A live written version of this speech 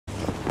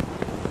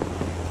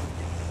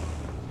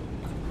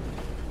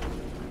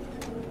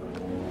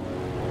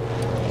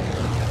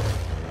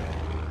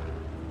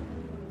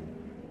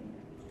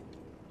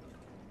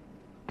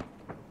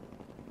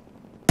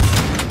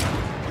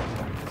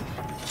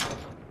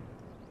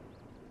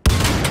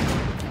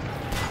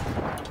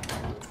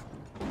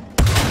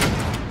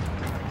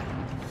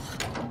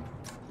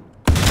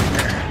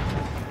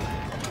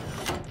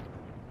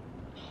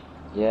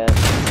Yeah,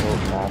 full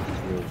map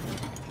too.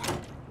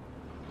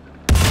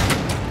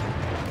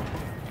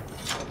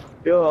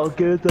 Yo, I'll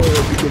get the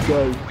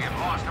gun. We have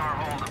lost our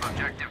hold of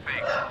objective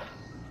Baker.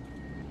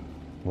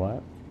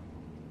 What?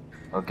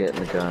 I'll get in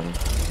the gun.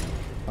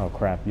 Oh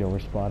crap, yo, we're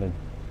spotted.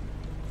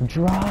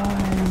 Drive!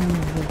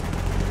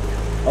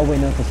 Oh wait,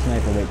 no, it's a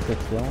sniper. Wait, sit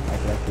still? I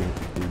could actually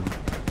shoot.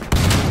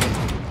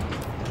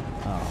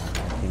 Oh,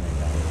 my teammate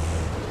got it.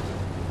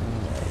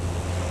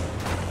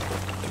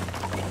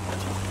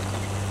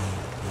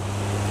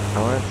 I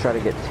want to try to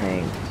get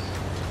tanks.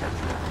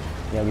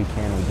 Yeah, we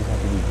can. We just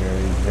have to be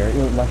very...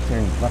 Oh, left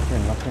turn.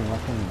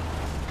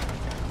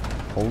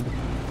 Hold.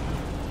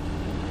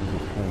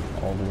 Just tank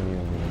all the way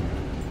over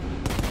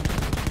there.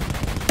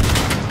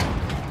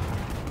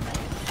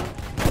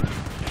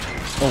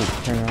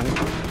 Oh, turn around.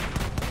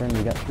 Turn,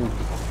 we got troops.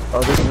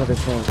 Oh, there's another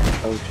tank.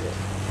 Oh shit.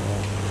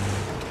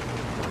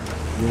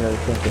 You know the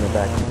tank in the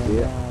back, you see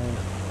it?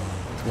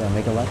 Yeah,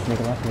 make a left. Yeah.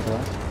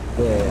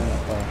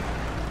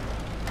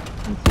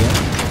 You see it?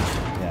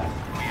 Yeah.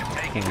 We have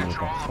taken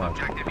control of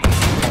objective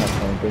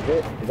Is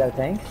it? Is that a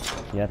tank?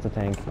 Yeah, it's a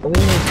tank. Oh, we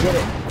need to get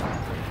it.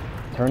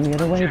 Turn the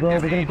other way, bro.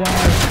 We're gonna die.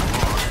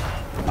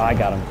 Oh, I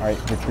got him. Alright,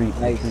 retreat.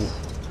 Nice. Retreat.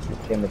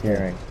 Okay, I'm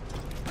repairing.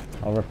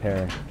 I'll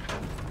repair.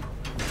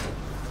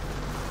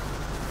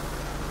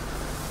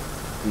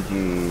 GG.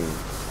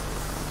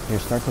 Here,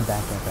 start to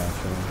back up,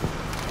 actually.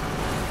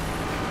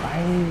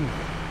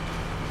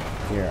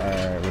 Here,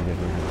 alright, we're good.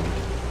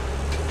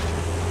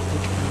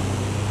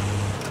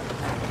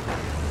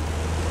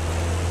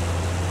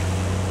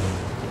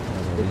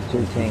 There's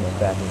two tanks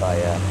back by,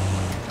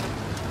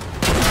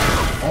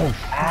 Oh,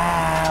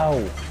 ow!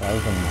 that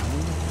was a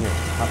mine? Here,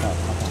 hop out.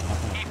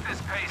 Keep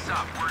this pace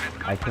up. We're in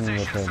good I can position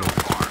repair so this.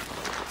 far.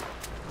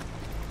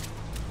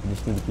 You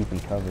just need to keep them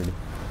covered.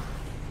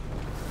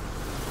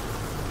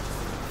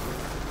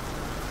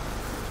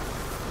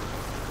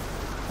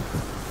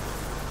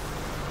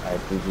 Alright,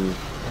 GG.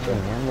 Oh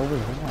man, what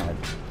was that?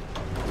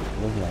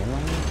 Was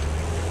landmine?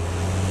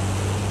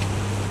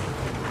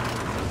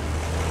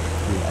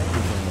 Dude, I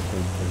think we're in the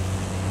third place.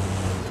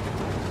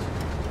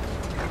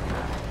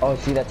 Oh,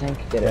 see that tank?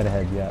 Get Dead it.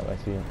 ahead, yeah, I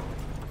see it.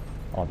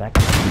 Oh, that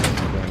guy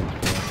damage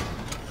too.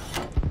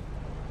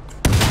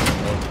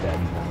 Oh, it's dead.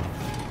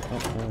 Oh,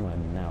 never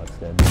mind, now it's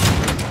dead.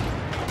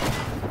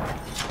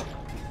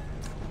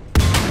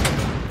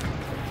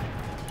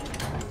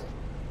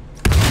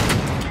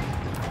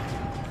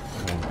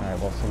 Alright,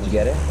 well, someone... Did you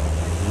get it?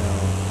 No.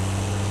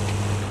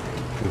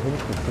 We hit it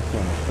specifically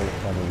on the first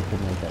side, but we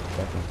couldn't make that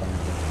second time.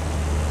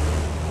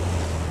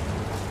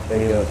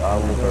 There you go.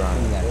 I'll move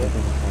around. Yeah, I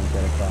think it's trying to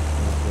get across.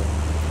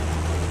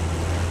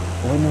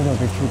 Oh, wait, no,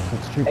 they're troops,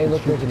 it's troops. Hey, it's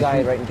look, troops, there's a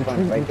guy troops, right in it's front,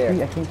 troops, right it's there.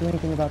 troops. I can't do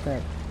anything about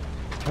that.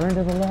 Turn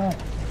to the left.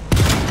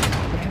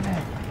 Damn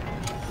it.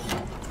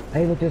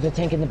 Hey, look, there's a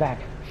tank in the back.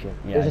 Shit,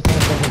 yeah. There's a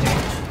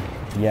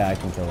tank. Yeah, I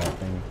can kill that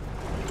thing.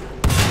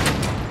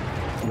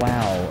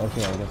 Wow,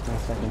 okay, I guess my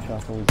second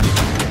shot was...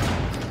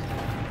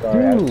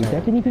 Sorry, I was Dude, trying-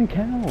 that didn't even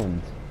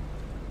count.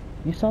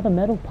 You saw the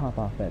metal pop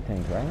off that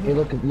tank, right? Hey,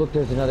 look,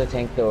 there's another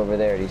tank though over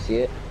there. Do you see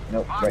it?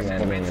 Nope, right Boxes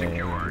have in been there.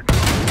 secured.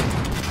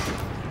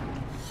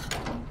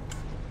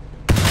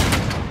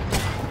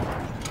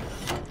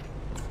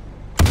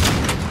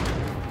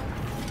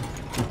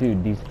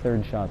 Dude, these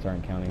third shots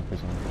aren't counting for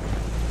some reason.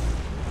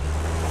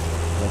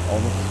 Like, all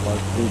the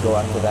sparks... Do you go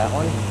after that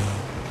one?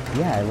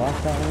 Yeah, I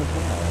lost that one as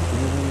well. I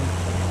didn't even...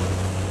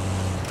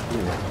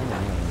 Dude, come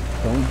on.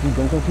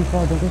 Don't go too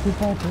far, don't go too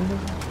far. Turn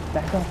this...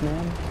 Back off,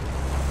 man.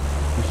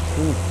 There's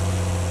truth.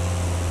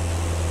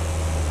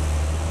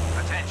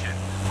 Attention.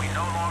 We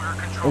no longer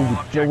control Oh,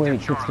 objective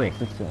wait, Charlie.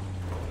 sit still.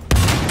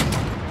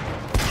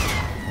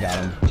 Got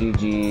him.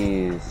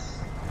 GG's.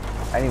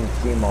 I didn't even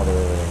see him all the way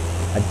over there.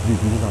 Dude,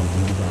 he was on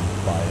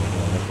fire,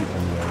 man. That's the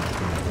only way I was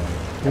gonna go.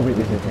 Here, wait,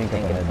 there's a tank up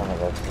in ahead. front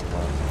of us.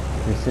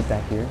 Here,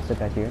 sit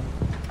back here.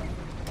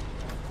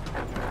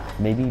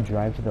 Maybe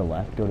drive to the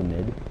left, go to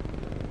mid.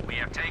 We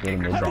have Go to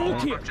taken mid control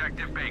back of there.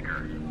 objective Baker.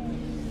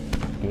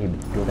 Gabe,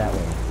 go that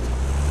way.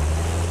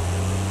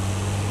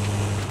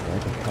 I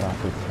can cut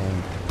off his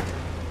tank.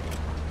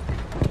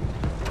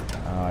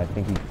 I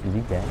think is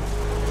he dead?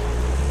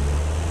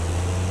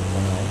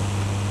 Alright.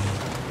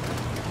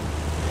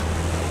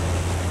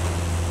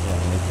 Yeah,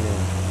 make it.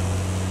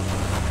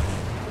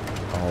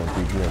 Oh,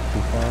 dude, you're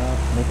too far up.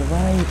 Make it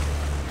right.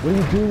 What are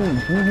you doing?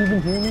 Can you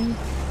even hear me?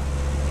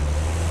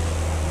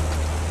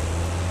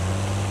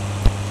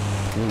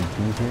 Dude,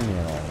 can you hear me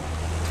at all?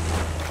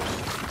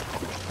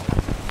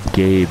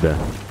 Gabe,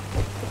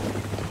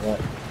 What?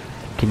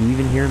 can you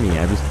even hear me?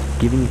 I was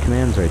giving you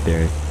commands right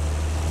there.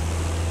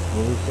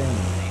 What were you saying?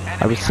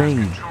 I was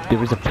saying there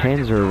was a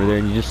Panzer over there,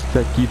 and you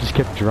just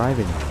kept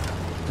driving.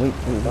 Wait,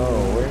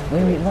 Oh,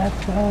 wait,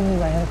 left, go!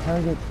 I had a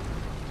target.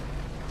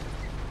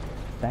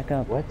 Back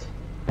up. What?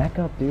 Back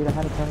up, dude, I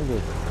had a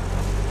target.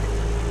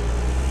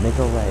 Make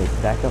a right,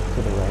 back up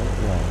to the right,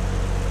 yeah.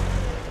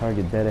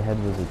 Target dead ahead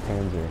was a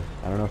Panzer.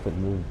 I don't know if it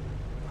moved.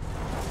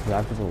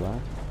 Drive to the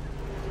left.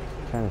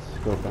 trying to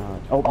scope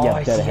out. Oh, Oh, yeah,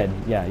 I dead see ahead.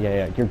 it.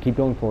 Yeah. Here, keep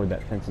going forward.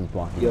 That fence is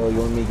blocking. Yo, you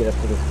want me to get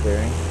up to this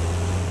clearing?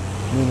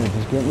 No,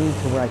 just get me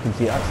to where I can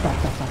see it. Stop.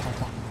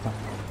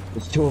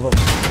 There's two of them.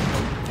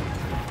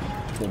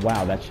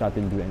 Wow, that shot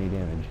didn't do any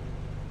damage.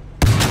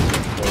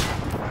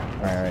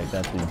 Alright,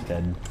 that dude's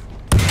dead.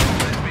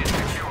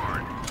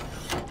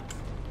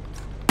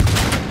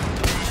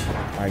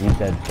 Alright, he's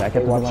dead. Back up to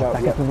the watch left, out,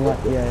 back up to the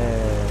left.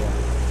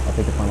 Yeah. I'll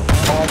take the final.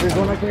 Oh, there's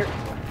one right there.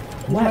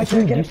 Wow,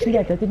 dude, you see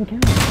that? That didn't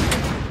count.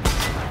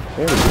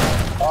 There we go.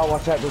 Oh,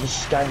 watch out, there's a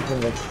guy in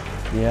front of us.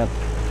 Yep.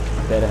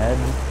 Dead ahead,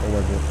 or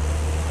was it?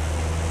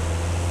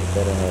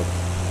 Dead ahead.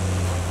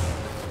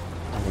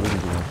 I believe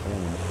he's doing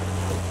damage.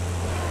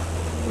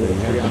 There's Yeah,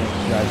 three you on have to it.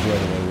 drive the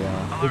other way, yeah.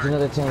 There's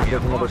another tank,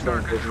 there's another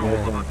tank, there's another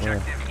tank.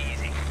 Objective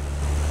easy.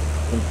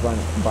 In front,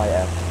 by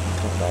F. In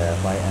front by F.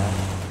 By F,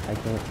 I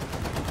can't.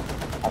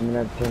 I'm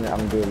gonna turn it, I'm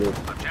gonna do a loop.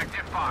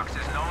 Objective Fox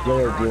is no Yo,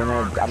 longer do you under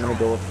our wanna, I'm gonna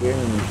go up here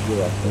and you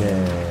heal us. Yeah.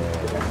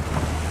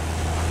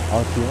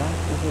 Oh, see that?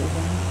 Is it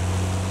that?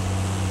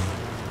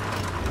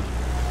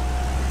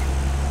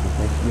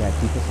 Yeah,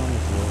 keep us on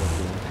this road up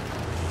here.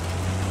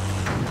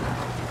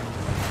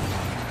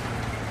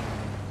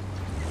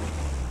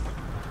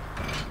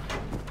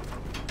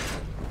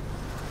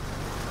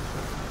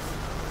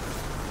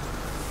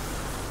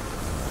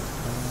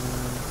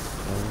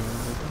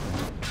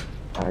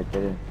 Alright,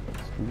 get in.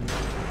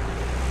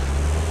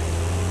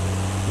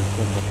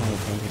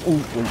 Oh,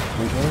 wait,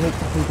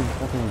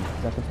 fucking, is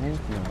that the tank?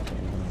 No, okay,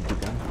 keep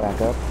going.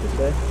 Back up, this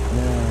way.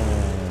 No.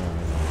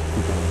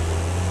 Keep going.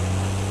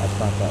 I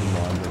stopped that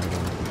log.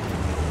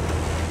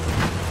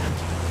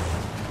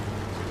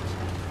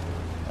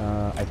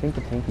 I think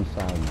the tank you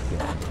saw is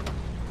dead.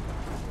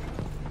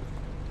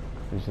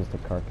 There's just a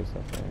carcass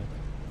up there.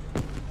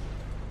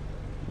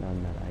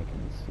 None that I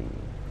can see.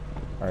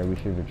 Alright, we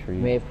should retreat.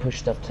 You may have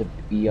pushed up to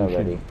B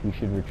already. We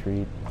should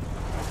retreat.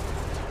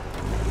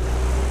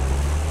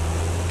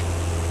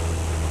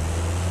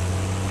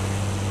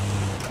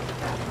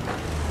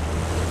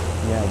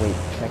 Yeah, wait,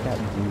 check out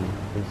D.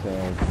 There's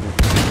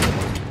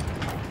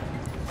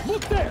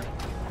Look there!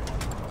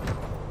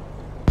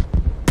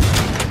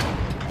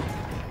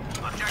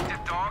 Objective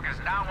Dog is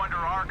now under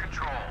our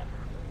control.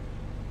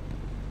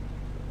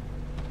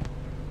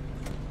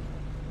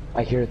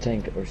 I hear a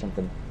tank or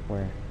something.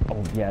 where?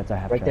 Oh, yeah, it's a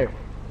half Right track. there.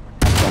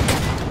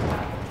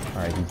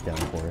 Alright, he's done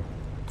for it.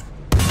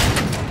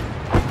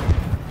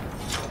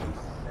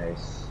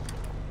 Nice.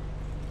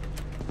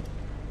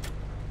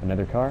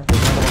 Another car?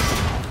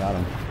 Got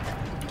him.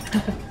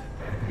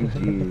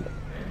 GG.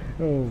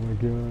 Oh my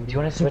god. Do you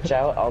want to switch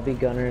out? I'll be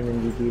gunner and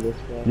then you be this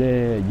guy.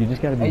 Yeah, you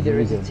just gotta be Hey, there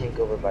really is a good. tank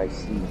over by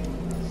C.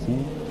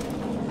 See?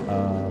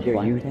 Here,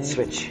 flying you tank?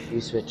 switch.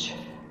 You switch.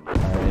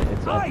 Alright,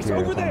 it's up Nice, here.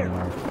 over it's on there. the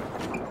mark.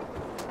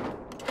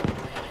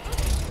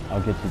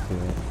 I'll get you to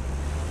it.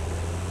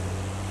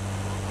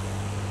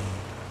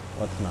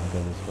 Let's not go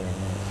this way.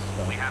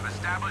 We have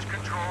established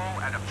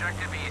control at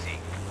Objective Easy.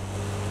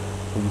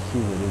 So you see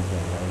what it is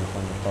there, right? It's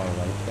on the far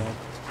right side.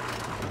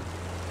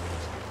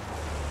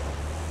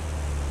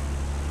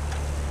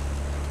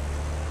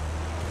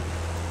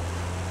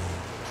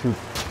 Troop,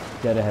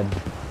 dead ahead.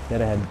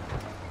 Dead ahead.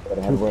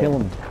 Troop, kill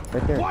him.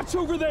 Right there. Watch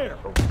over there!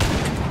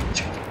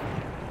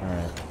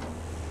 Alright.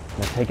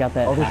 Now take out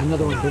that. Oh, there's half-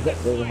 another one. There's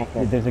a half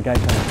There's a guy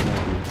trying to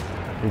snipe you.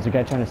 There's a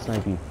guy trying to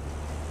snipe you.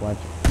 Watch.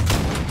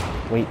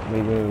 Wait.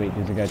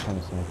 There's a guy trying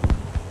to snipe you.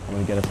 I'm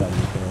gonna get us out of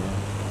this area.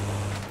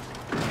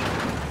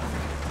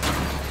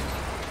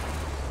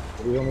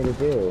 What do you want me to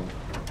do?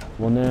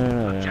 Well, no.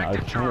 I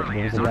was trying.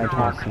 There was a guy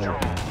trying to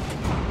snipe me.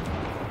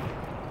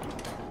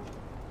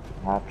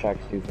 Half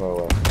track's too far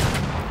away.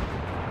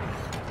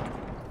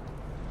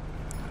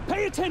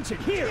 Pay attention,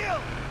 here!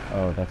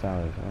 Oh, that's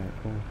ours. Alright,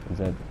 cool. Is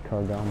that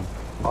car gone?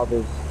 Oh,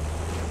 there's...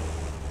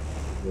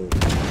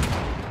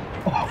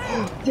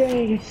 Oh,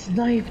 dang, it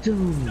sniped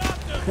him!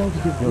 That was a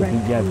good Yo, wreck.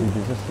 yeah, dude,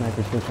 there's a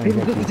sniper still trying Hey, to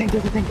there's a get tank, you.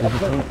 there's a tank. There's a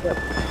Up, tank. up,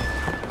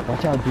 up.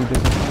 Watch out, dude.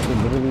 There's a sniper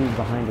literally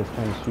behind us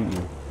trying to shoot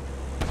you.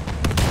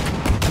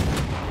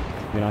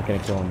 You're not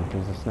gonna kill him.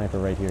 There's a sniper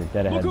right here.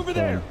 Dead ahead. Look over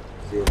Kill there! him.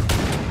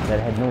 Dead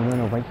ahead. No.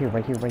 Right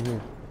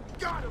here.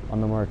 On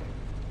the mark.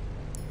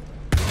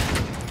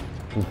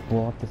 Just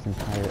blow up this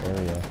entire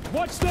area.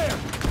 Watch there! I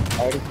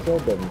already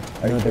killed them.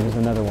 No, there was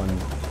another one.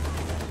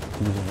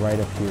 He was right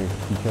up here.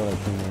 He killed our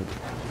teammate.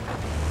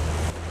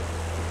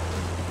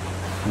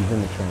 He's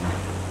in the train.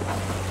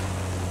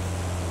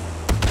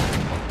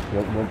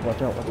 Yep,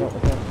 watch out.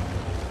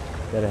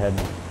 Dead ahead.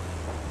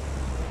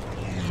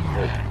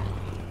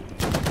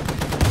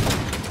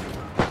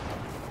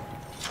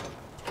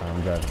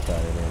 I'm driving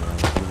Saturday now.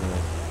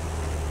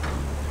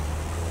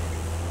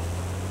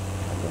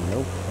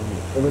 Nope.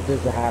 Oh, look,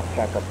 there's a half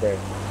track up there.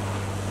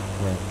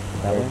 Yeah.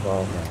 That Very way?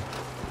 far. Yeah.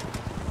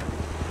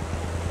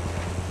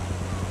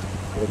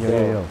 Let's Yo.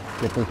 go.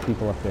 Get those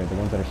people up there, the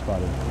ones that are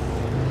spotted.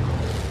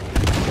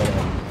 Go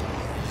ahead.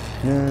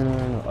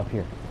 No. Up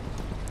here.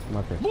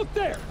 Marker. Look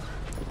there!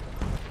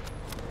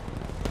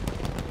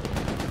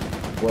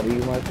 What are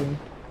you marking?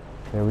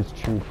 There was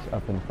troops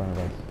up in front of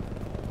us.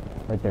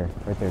 Right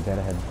there, dead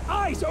ahead.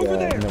 Eyes over In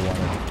there! the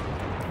water.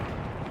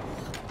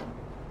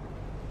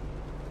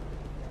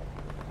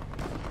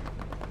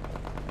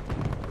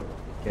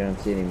 Yeah, I don't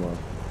see anymore.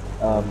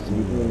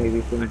 You can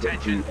maybe from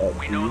Attention,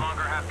 we no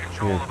longer have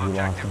control Here, of we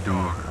lost objective the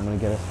dog. I'm gonna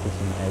get us to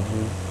some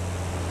edges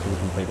so we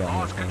can take out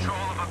Lost more things.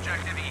 control of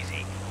objective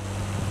easy.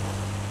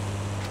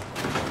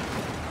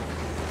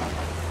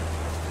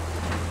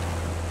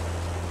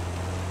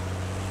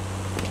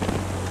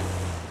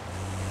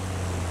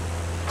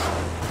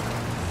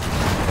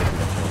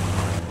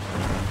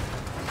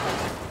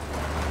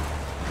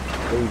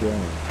 What are you doing?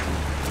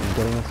 I'm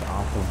getting us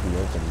off of the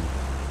open.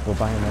 We'll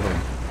buy another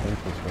tank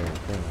this way,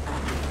 too.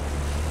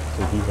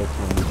 So he hits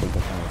when we take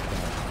the final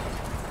shot.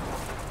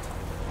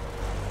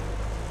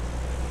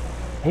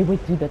 Hey,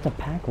 wait, dude, that's a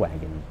pack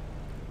wagon.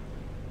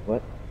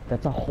 What?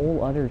 That's a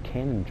whole other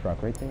cannon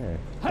truck right there.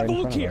 Have right a in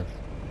look front of here. us.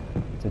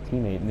 It's a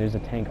teammate, and there's a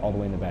tank all the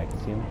way in the back. You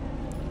see him?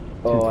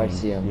 Oh, I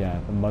tanks. see him. Yeah,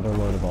 the mother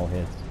load of all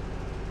hits.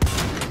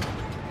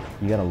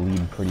 You gotta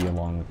lead pretty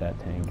along with that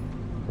tank.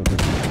 With your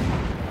team.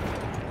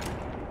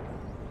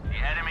 The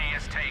enemy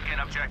has taken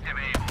objective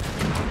Able.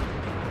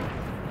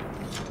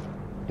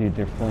 Dude,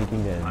 they're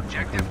flanking the...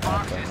 Objective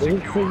box is Stay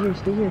secure.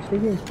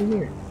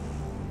 here.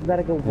 You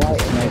gotta go There's a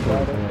right. sniper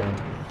over there.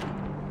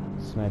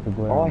 Sniper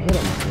glare. Oh, I hit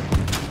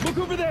him. Look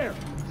over there!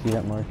 See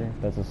that marker?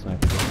 That's a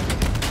sniper.